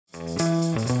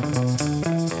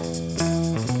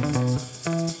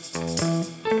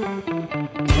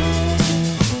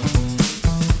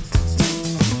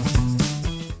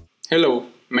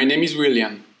name is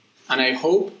William, and I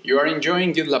hope you are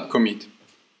enjoying GitLab Commit.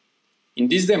 In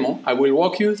this demo, I will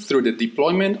walk you through the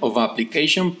deployment of an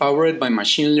application powered by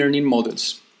machine learning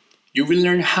models. You will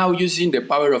learn how, using the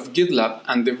power of GitLab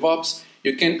and DevOps,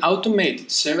 you can automate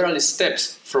several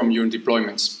steps from your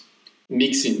deployments,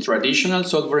 mixing traditional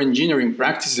software engineering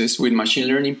practices with machine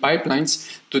learning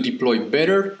pipelines to deploy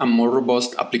better and more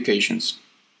robust applications.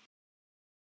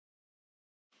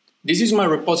 This is my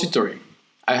repository.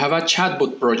 I have a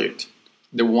chatbot project.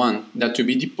 The one that to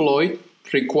be deployed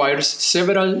requires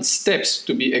several steps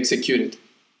to be executed.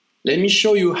 Let me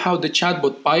show you how the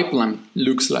chatbot pipeline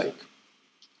looks like.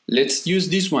 Let's use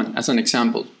this one as an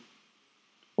example.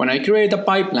 When I create a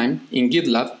pipeline in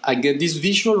GitLab, I get this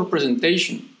visual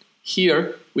representation.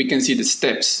 Here we can see the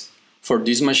steps for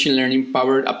this machine learning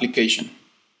powered application.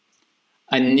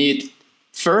 I need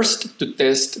first to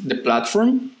test the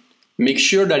platform, make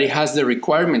sure that it has the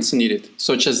requirements needed,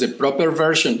 such as the proper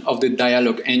version of the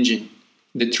dialog engine,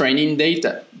 the training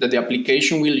data that the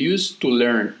application will use to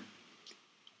learn.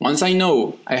 Once I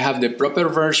know I have the proper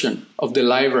version of the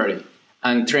library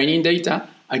and training data,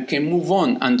 I can move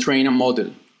on and train a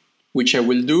model, which I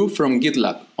will do from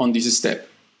GitLab on this step.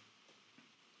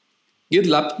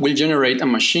 GitLab will generate a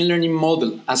machine learning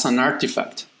model as an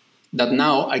artifact that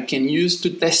now I can use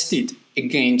to test it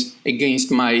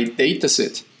against my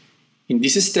dataset. In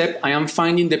this step, I am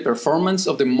finding the performance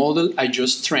of the model I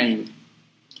just trained.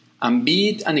 And be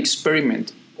it an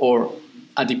experiment or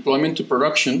a deployment to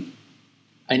production,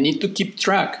 I need to keep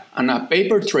track and a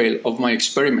paper trail of my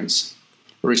experiments,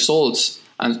 results,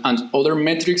 and other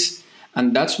metrics,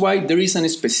 and that's why there is a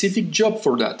specific job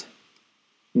for that.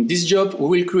 In this job,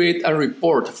 we will create a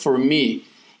report for me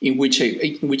in which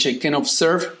I can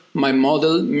observe my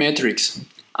model metrics.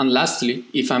 And lastly,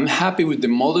 if I'm happy with the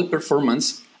model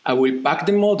performance, I will pack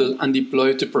the model and deploy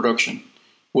it to production,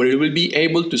 where it will be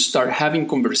able to start having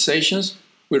conversations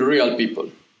with real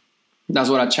people. That's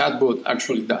what a chatbot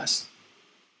actually does.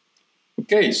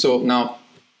 Okay, so now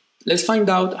let's find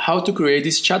out how to create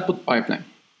this chatbot pipeline.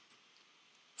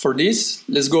 For this,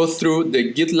 let's go through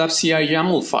the GitLab CI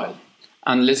YAML file,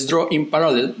 and let's draw in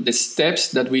parallel the steps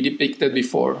that we depicted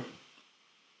before.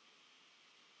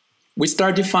 We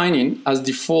start defining as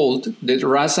default the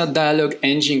Rasa dialog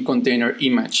engine container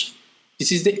image.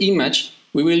 This is the image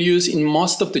we will use in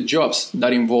most of the jobs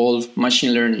that involve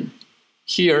machine learning.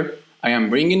 Here, I am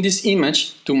bringing this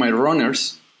image to my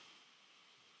runners.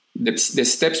 The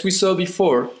steps we saw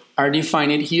before are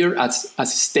defined here as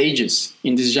stages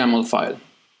in this YAML file.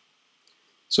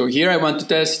 So here I want to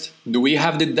test, do we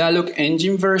have the dialog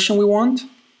engine version we want?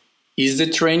 Is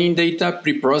the training data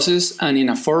pre-processed and in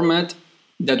a format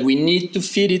that we need to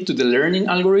feed it to the learning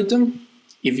algorithm?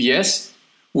 If yes,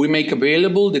 we make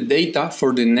available the data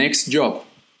for the next job.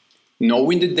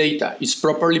 Knowing the data is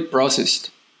properly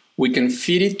processed, we can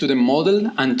feed it to the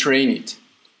model and train it.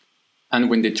 And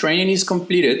when the training is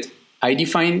completed, I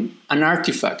define an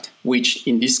artifact, which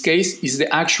in this case is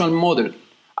the actual model.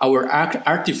 Our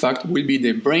artifact will be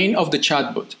the brain of the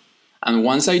chatbot. And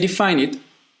once I define it,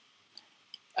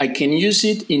 I can use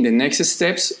it in the next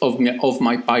steps of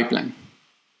my pipeline.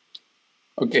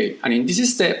 Okay, and in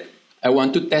this step, I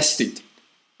want to test it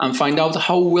and find out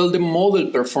how well the model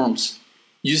performs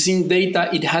using data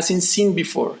it hasn't seen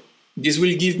before. This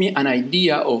will give me an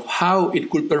idea of how it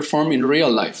could perform in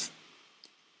real life.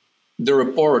 The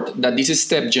report that this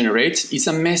step generates is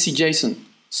a messy JSON.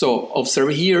 So observe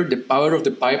here the power of the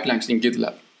pipelines in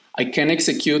GitLab. I can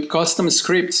execute custom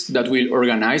scripts that will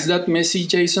organize that messy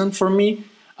JSON for me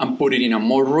and put it in a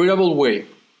more readable way.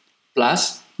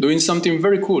 Plus, doing something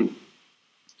very cool.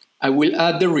 I will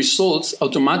add the results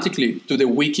automatically to the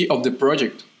wiki of the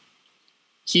project.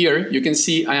 Here you can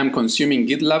see I am consuming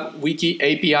GitLab Wiki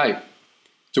API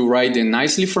to write the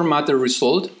nicely formatted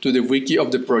result to the wiki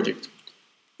of the project.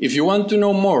 If you want to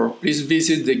know more, please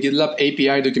visit the GitLab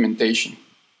API documentation.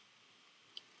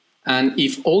 And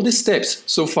if all the steps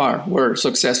so far were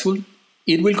successful,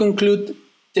 it will conclude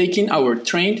taking our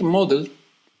trained model,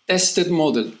 tested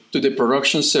model to the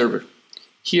production server.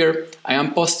 Here, I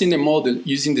am posting the model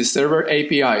using the server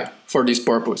API for this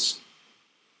purpose.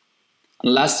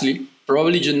 And lastly,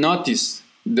 probably you noticed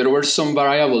there were some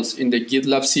variables in the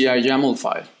GitLab CI YAML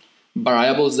file,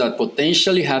 variables that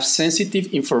potentially have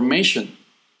sensitive information.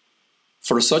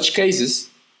 For such cases,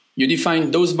 you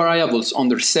define those variables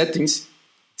under Settings,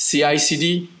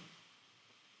 CI/CD,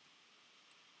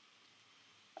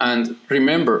 and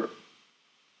remember,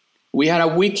 we had a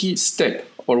wiki step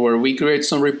or where we create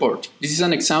some report. This is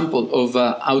an example of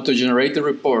an auto-generated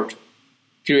report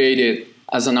created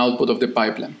as an output of the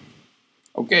pipeline.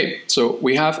 Okay, so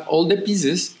we have all the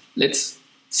pieces. Let's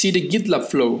see the GitLab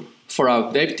flow for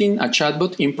updating a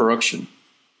chatbot in production.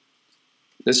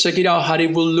 Let's check it out how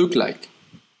it will look like.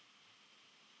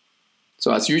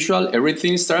 So as usual,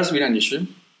 everything starts with an issue.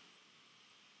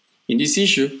 In this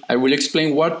issue, I will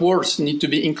explain what words need to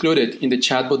be included in the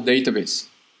chatbot database.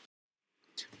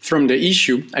 From the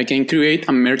issue, I can create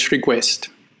a merge request.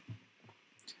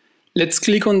 Let's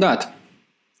click on that.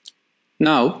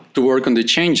 Now, to work on the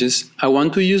changes, I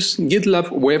want to use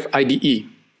GitLab Web IDE.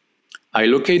 I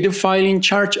locate the file in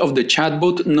charge of the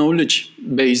chatbot knowledge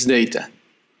base data.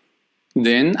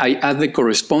 Then I add the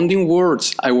corresponding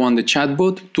words I want the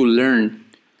chatbot to learn.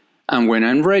 And when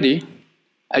I'm ready,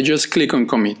 I just click on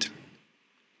commit.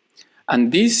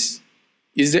 And this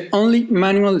is the only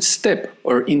manual step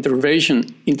or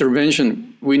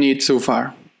intervention we need so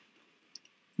far.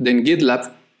 Then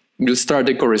GitLab will start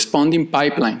the corresponding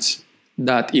pipelines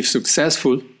that, if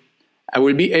successful, I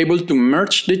will be able to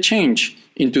merge the change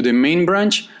into the main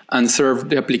branch and serve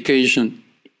the application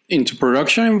into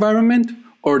production environment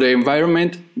or the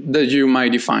environment that you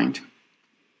might define.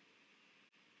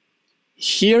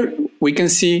 Here we can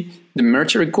see the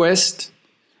merge request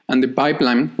and the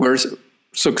pipeline were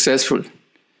successful.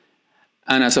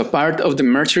 And as a part of the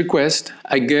merge request,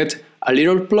 I get a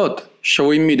little plot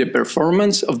showing me the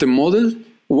performance of the model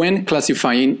when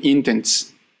classifying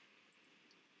intents.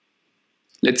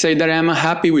 Let's say that I am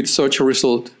happy with such a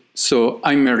result, so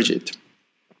I merge it.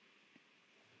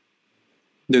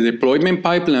 The deployment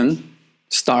pipeline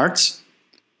starts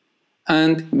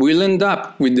and we'll end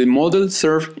up with the model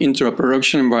served into a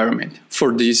production environment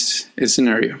for this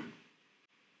scenario.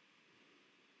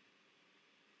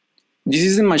 This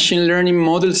is the machine learning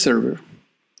model server.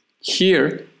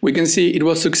 Here we can see it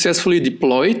was successfully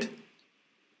deployed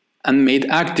and made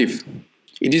active.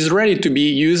 It is ready to be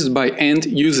used by end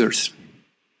users.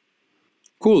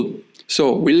 Cool.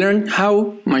 So we learned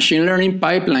how machine learning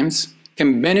pipelines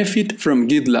can benefit from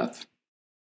GitLab.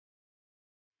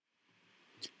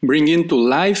 Bringing to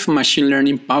life machine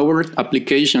learning powered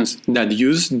applications that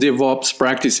use DevOps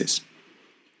practices.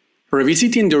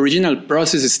 Revisiting the original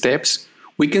process steps,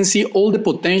 we can see all the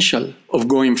potential of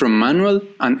going from manual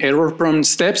and error-prone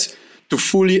steps to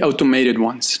fully automated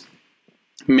ones,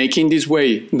 making this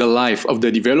way the life of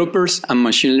the developers and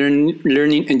machine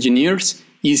learning engineers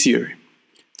easier.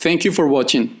 Thank you for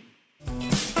watching.